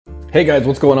Hey guys,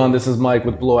 what's going on? This is Mike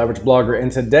with Below Average Blogger,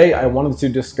 and today I wanted to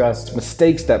discuss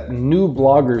mistakes that new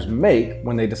bloggers make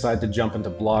when they decide to jump into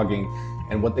blogging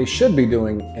and what they should be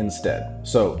doing instead.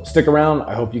 So stick around.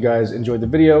 I hope you guys enjoyed the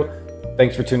video.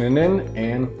 Thanks for tuning in,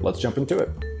 and let's jump into it.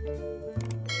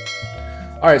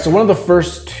 All right, so one of the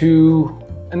first two,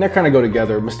 and they kind of go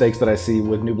together, mistakes that I see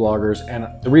with new bloggers, and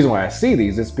the reason why I see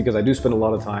these is because I do spend a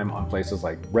lot of time on places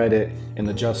like Reddit, in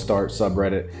the Just Start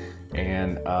subreddit,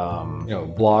 and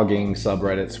blogging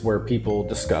subreddits where people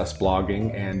discuss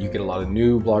blogging, and you get a lot of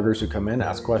new bloggers who come in,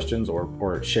 ask questions,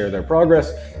 or share their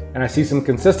progress. And I see some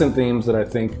consistent themes that I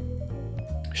think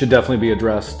should definitely be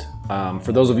addressed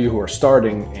for those of you who are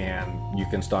starting, and you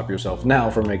can stop yourself now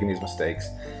from making these mistakes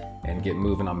and get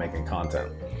moving on making content.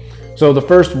 So the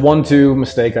first 1-2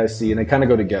 mistake I see, and they kind of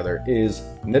go together, is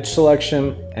niche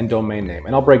selection and domain name.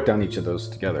 And I'll break down each of those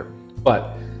together.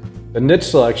 But the niche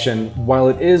selection, while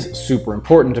it is super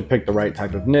important to pick the right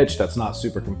type of niche that's not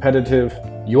super competitive,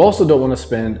 you also don't want to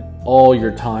spend all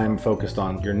your time focused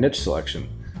on your niche selection.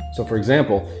 So for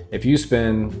example, if you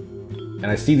spend, and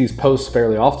I see these posts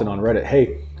fairly often on Reddit,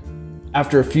 hey,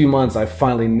 after a few months, I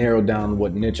finally narrowed down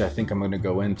what niche I think I'm going to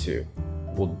go into.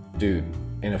 Well, dude,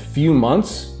 in a few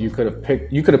months, you could have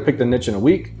picked a niche in a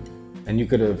week, and you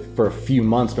could have, for a few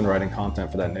months, been writing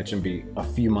content for that niche and be a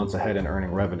few months ahead in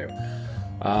earning revenue.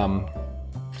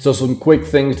 So some quick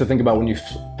things to think about when you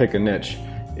pick a niche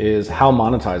is how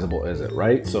monetizable is it,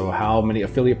 right? So how many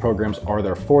affiliate programs are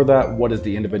there for that? What is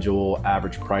the individual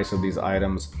average price of these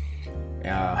items?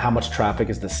 How much traffic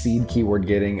is the seed keyword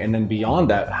getting? And then beyond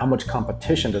that, how much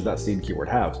competition does that seed keyword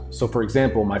have? So for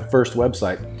example, my first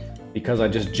website, because I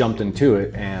just jumped into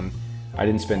it and I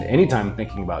didn't spend any time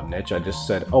thinking about niche. I just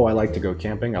said, oh, I like to go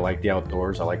camping. I like the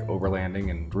outdoors. I like overlanding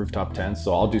and rooftop tents.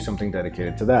 So I'll do something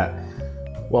dedicated to that.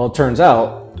 Well, it turns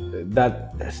out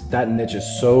that niche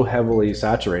is so heavily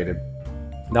saturated,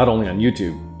 not only on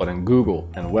YouTube, but in Google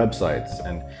and websites,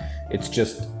 and it's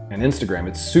just, and Instagram,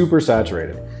 it's super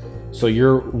saturated. So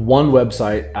you're one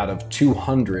website out of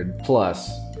 200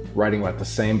 plus writing about the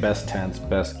same best tents,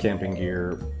 best camping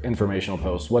gear, informational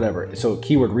posts, whatever. So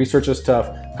keyword research is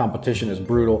tough, competition is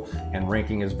brutal, and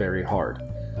ranking is very hard.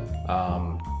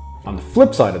 On the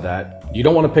flip side of that, you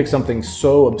don't want to pick something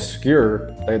so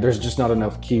obscure that there's just not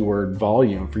enough keyword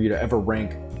volume for you to ever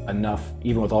rank enough,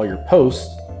 even with all your posts,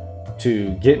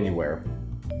 to get anywhere.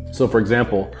 So for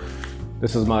example,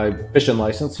 this is my fishing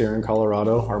license here in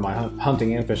Colorado, or my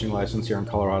hunting and fishing license here in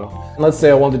Colorado. And let's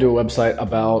say I want to do a website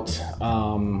about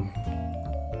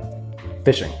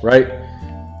fishing, right?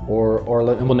 And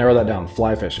we'll narrow that down,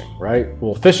 fly fishing, right?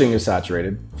 Well, fishing is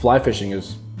saturated, fly fishing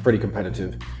is pretty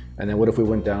competitive. And then what if we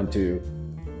went down to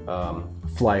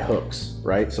fly hooks,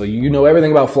 right? So you know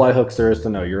everything about fly hooks there is to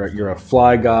know. You're a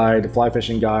fly guide, a fly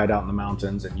fishing guide out in the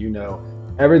mountains, and you know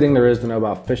everything there is to know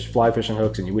about fly fishing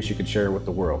hooks, and you wish you could share it with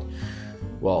the world.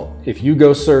 Well, if you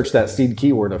go search that seed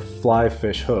keyword of fly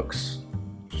fish hooks,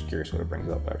 just curious what it brings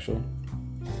up actually.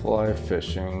 Fly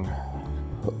fishing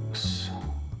hooks.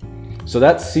 So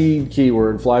that seed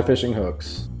keyword, fly fishing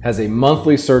hooks, has a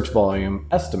monthly search volume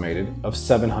estimated of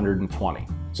 720.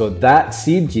 So that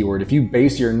seed keyword, if you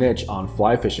base your niche on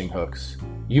fly fishing hooks,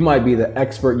 you might be the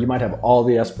expert, you might have all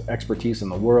the expertise in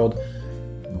the world,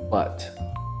 but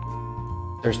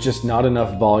there's just not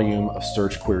enough volume of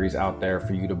search queries out there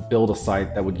for you to build a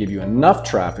site that would give you enough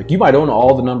traffic. You might own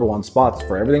all the #1 spots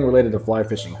for everything related to fly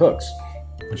fishing hooks,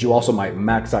 but you also might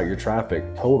max out your traffic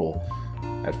total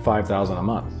at 5,000 a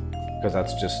month, because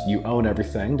that's just, you own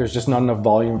everything. There's just not enough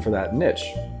volume for that niche.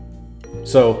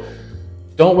 So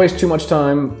don't waste too much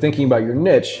time thinking about your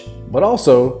niche, but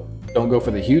also don't go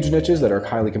for the huge niches that are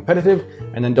highly competitive,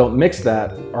 and then don't mix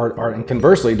that, and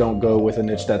conversely, don't go with a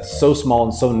niche that's so small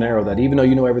and so narrow that even though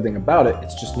you know everything about it,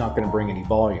 it's just not going to bring any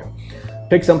volume.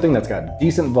 Pick something that's got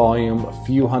decent volume,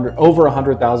 over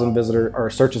 100,000 visitors or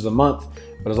searches a month,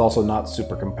 but is also not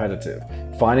super competitive.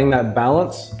 Finding that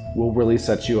balance will really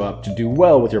set you up to do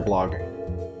well with your blogging.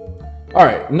 All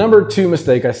right, number 2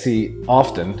 mistake I see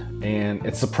often, and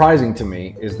it's surprising to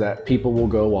me, is that people will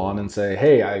go on and say,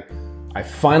 hey, I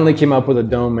finally came up with a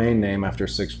domain name after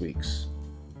 6 weeks.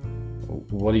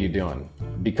 What are you doing?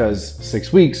 Because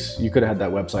 6 weeks, you could have had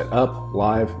that website up,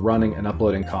 live, running, and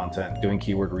uploading content, doing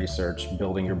keyword research,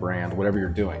 building your brand, whatever you're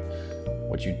doing.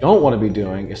 What you don't want to be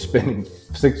doing is spending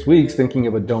 6 weeks thinking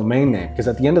of a domain name, because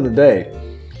at the end of the day,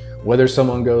 whether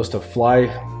someone goes to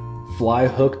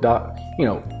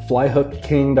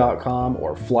flyhookking.com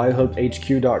or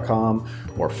flyhookhq.com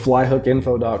or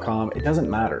flyhookinfo.com, it doesn't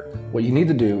matter. What you need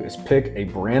to do is pick a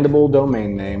brandable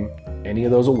domain name. Any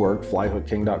of those will work,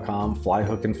 flyhookking.com,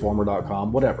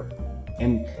 flyhookinformer.com, whatever,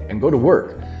 and go to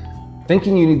work.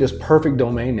 Thinking you need this perfect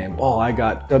domain name. Oh, I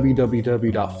got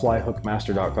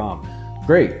www.flyhookmaster.com.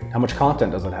 Great. How much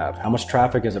content does it have? How much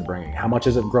traffic is it bringing? How much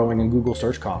is it growing in Google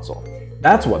Search Console?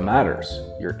 That's what matters.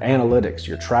 Your analytics,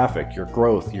 your traffic, your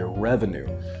growth, your revenue.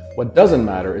 What doesn't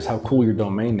matter is how cool your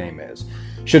domain name is.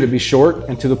 Should it be short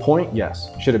and to the point? Yes.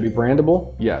 Should it be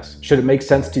brandable? Yes. Should it make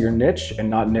sense to your niche and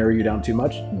not narrow you down too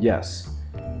much? Yes.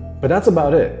 But that's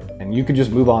about it. And you can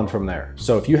just move on from there.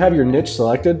 So if you have your niche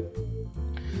selected,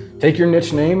 take your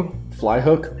niche name,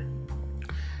 Flyhook,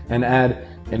 and add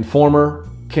Informer,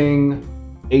 King,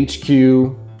 HQ,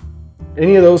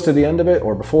 any of those to the end of it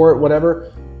or before it,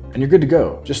 whatever, and you're good to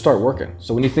go. Just start working.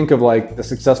 So when you think of like the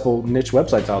successful niche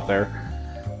websites out there,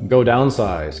 Go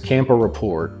Downsize, Camper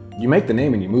Report, you make the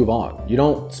name and you move on. You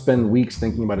don't spend weeks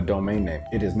thinking about a domain name.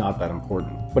 It is not that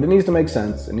important, but it needs to make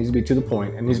sense. It needs to be to the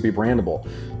point. It needs to be brandable.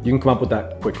 You can come up with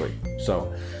that quickly.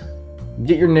 So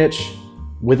get your niche.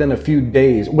 Within a few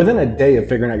days, within a day of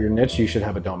figuring out your niche, you should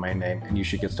have a domain name and you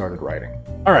should get started writing.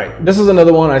 All right, this is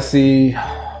another one I see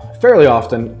fairly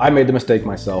often. I made the mistake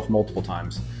myself multiple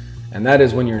times. And that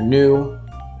is when you're new,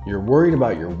 you're worried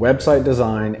about your website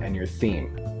design and your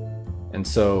theme. And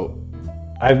so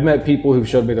I've met people who've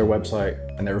showed me their website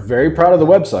and they're very proud of the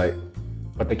website,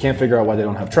 but they can't figure out why they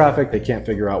don't have traffic. They can't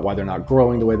figure out why they're not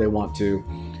growing the way they want to.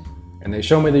 And they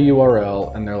show me the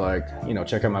URL and they're like, you know,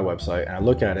 check out my website. And I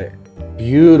look at it,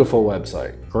 beautiful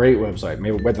website, great website.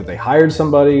 Maybe whether they hired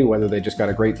somebody, whether they just got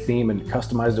a great theme and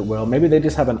customized it well, maybe they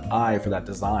just have an eye for that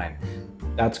design.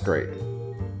 That's great.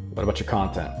 What about your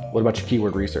content? What about your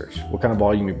keyword research? What kind of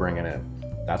volume you bringing in?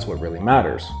 That's what really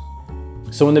matters.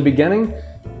 So in the beginning,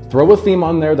 throw a theme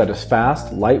on there that is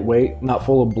fast, lightweight, not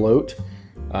full of bloat,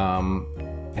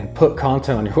 and put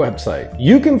content on your website.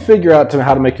 You can figure out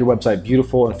how to make your website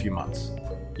beautiful in a few months.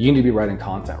 You need to be writing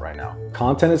content right now.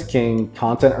 Content is king,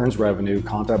 content earns revenue,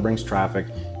 content brings traffic,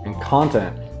 and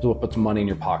content is what puts money in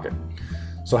your pocket.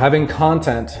 So having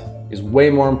content is way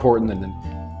more important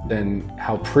than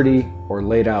how pretty or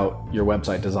laid out your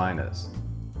website design is.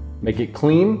 Make it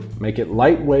clean, make it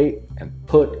lightweight, and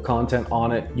put content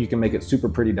on it. You can make it super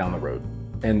pretty down the road.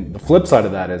 And the flip side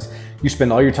of that is you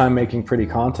spend all your time making pretty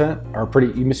content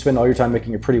you spend all your time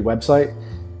making a pretty website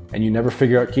and you never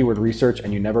figure out keyword research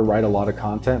and you never write a lot of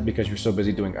content because you're so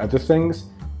busy doing other things,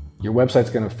 your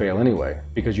website's gonna fail anyway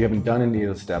because you haven't done any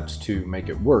of the steps to make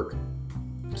it work.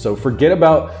 So forget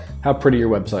about how pretty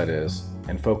your website is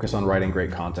and focus on writing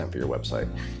great content for your website.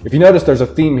 If you notice, there's a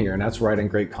theme here and that's writing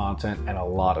great content and a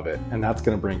lot of it, and that's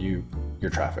gonna bring you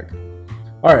your traffic.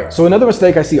 All right, so another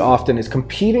mistake I see often is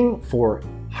competing for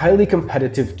highly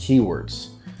competitive keywords.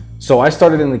 So I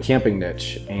started in the camping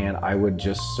niche and I would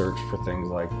just search for things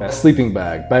like best sleeping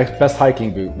bag, best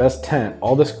hiking boot, best tent,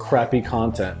 all this crappy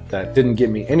content that didn't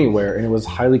get me anywhere, and it was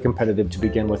highly competitive to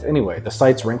begin with anyway. The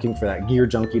sites ranking for that,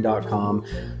 gearjunkie.com,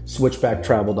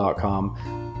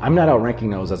 switchbacktravel.com, I'm not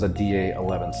outranking those as a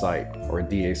DA11 site or a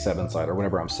DA7 site or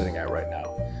whatever I'm sitting at right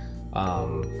now.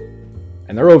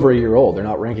 And they're over a year old. They're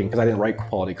not ranking because I didn't write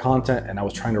quality content and I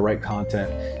was trying to write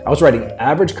content. I was writing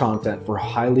average content for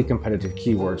highly competitive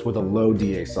keywords with a low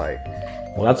DA site.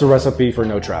 Well, that's a recipe for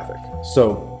no traffic.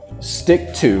 So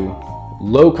stick to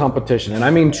low competition, and I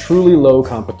mean truly low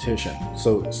competition.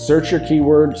 So search your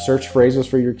keyword, search phrases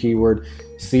for your keyword,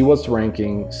 see what's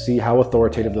ranking, see how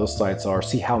authoritative those sites are,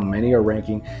 see how many are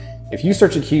ranking. If you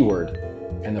search a keyword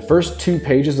and the first 2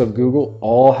 pages of Google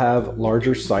all have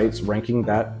larger sites ranking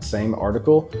that same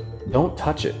article, don't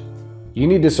touch it. You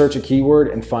need to search a keyword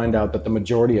and find out that the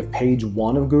majority of page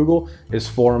 1 of Google is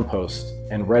forum posts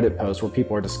and Reddit posts where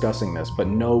people are discussing this, but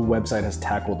no website has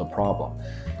tackled the problem.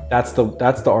 That's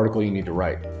the article you need to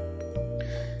write.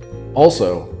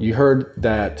 Also, you heard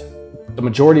that the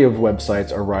majority of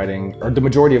websites are writing, or the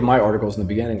majority of my articles in the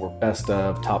beginning were best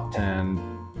of, top 10,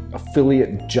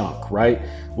 affiliate junk, right?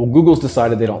 Well, Google's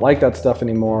decided they don't like that stuff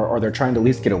anymore, or they're trying to at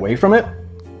least get away from it.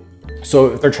 So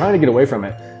if they're trying to get away from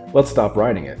it, let's stop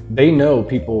writing it. They know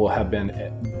people have been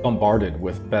bombarded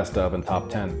with best of and top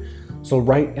 10. So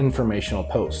write informational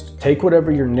posts. Take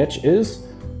whatever your niche is,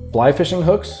 fly fishing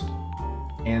hooks,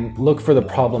 and look for the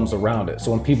problems around it.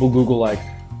 So when people Google like,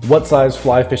 what size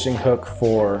fly fishing hook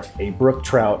for a brook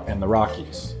trout in the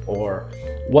Rockies? Or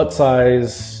what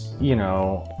size,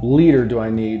 leader do I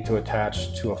need to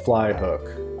attach to a fly hook?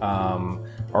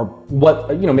 Or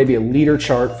what, maybe a leader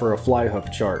chart for a fly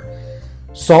hook chart.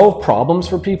 Solve problems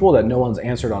for people that no one's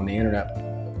answered on the internet.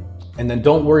 And then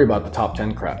don't worry about the top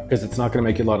 10 crap, because it's not going to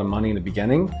make you a lot of money in the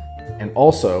beginning. And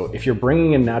also, if you're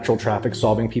bringing in natural traffic,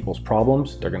 solving people's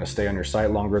problems, they're going to stay on your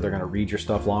site longer, they're going to read your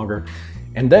stuff longer.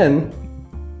 And then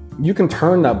you can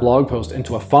turn that blog post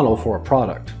into a funnel for a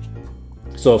product.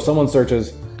 So if someone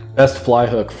searches best fly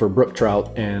hook for brook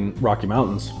trout in Rocky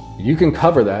Mountains, you can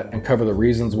cover that and cover the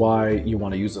reasons why you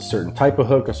want to use a certain type of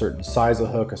hook, a certain size of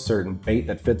hook, a certain bait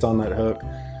that fits on that hook,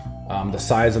 the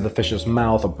size of the fish's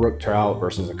mouth, a brook trout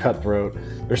versus a cutthroat.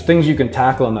 There's things you can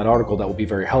tackle in that article that will be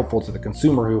very helpful to the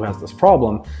consumer who has this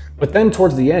problem. But then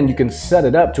towards the end, you can set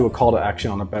it up to a call to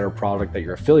action on a better product that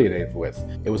you're affiliated with.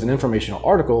 It was an informational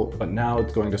article, but now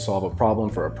it's going to solve a problem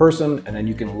for a person, and then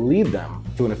you can lead them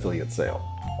to an affiliate sale.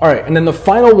 All right, and then the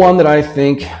final one that I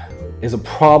think is a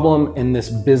problem in this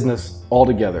business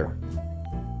altogether,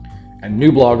 and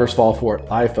new bloggers fall for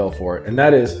it, I fell for it, and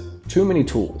that is too many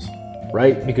tools,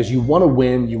 right? Because you want to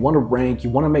win, you want to rank,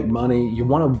 you want to make money, you're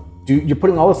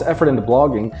putting all this effort into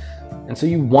blogging, and so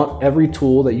you want every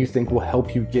tool that you think will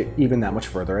help you get even that much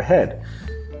further ahead.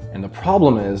 And the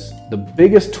problem is, the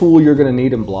biggest tool you're going to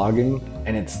need in blogging,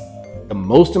 and it's the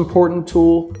most important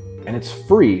tool, and it's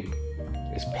free,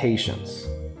 is patience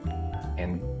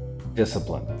and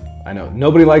discipline. I know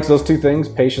nobody likes those two things,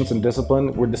 patience and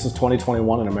discipline. This is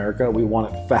 2021 in America. We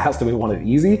want it fast and we want it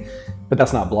easy, but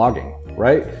that's not blogging,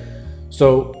 right?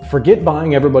 So forget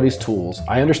buying everybody's tools.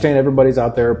 I understand everybody's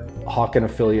out there hawking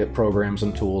affiliate programs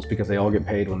and tools because they all get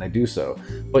paid when they do so.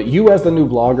 But you as the new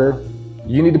blogger,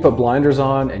 you need to put blinders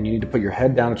on and you need to put your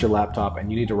head down at your laptop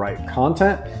and you need to write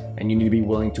content and you need to be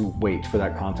willing to wait for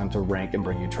that content to rank and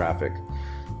bring you traffic.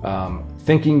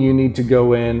 Thinking you need to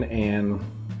go in and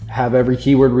have every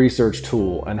keyword research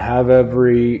tool and have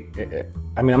every,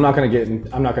 I mean, I'm not going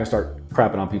to start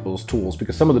crapping on people's tools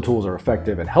because some of the tools are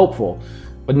effective and helpful,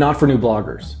 but not for new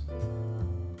bloggers.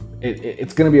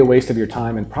 It's going to be a waste of your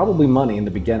time and probably money in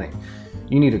the beginning.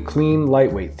 You need a clean,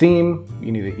 lightweight theme.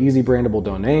 You need an easy brandable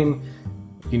domain.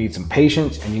 You need some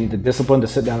patience and you need the discipline to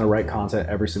sit down and write content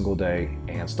every single day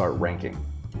and start ranking.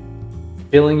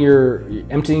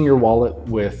 Emptying your wallet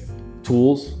with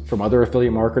tools from other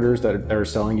affiliate marketers that are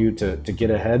selling you to get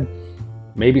ahead.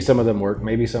 Maybe some of them work,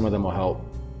 maybe some of them will help,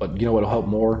 but you know what will help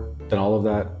more than all of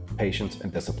that? Patience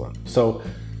and discipline. So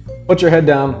put your head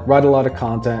down, write a lot of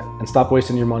content, and stop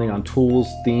wasting your money on tools,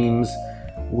 themes,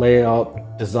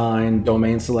 layout, design,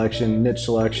 domain selection, niche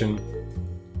selection.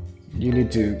 You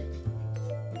need to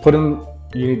put in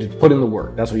the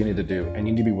work. That's what you need to do, and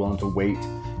you need to be willing to wait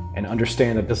and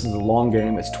understand that this is a long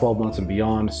game. It's 12 months and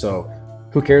beyond, so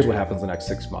who cares what happens the next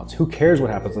 6 months? Who cares what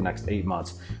happens the next 8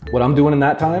 months? What I'm doing in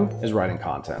that time is writing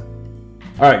content.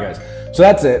 All right, guys, so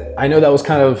that's it. I know that was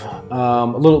kind of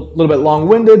a little bit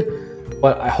long-winded,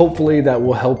 but hopefully that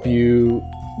will help you,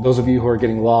 those of you who are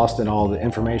getting lost in all the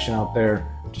information out there.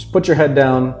 Just put your head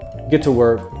down, get to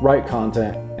work, write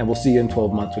content, and we'll see you in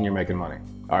 12 months when you're making money.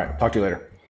 All right, talk to you later.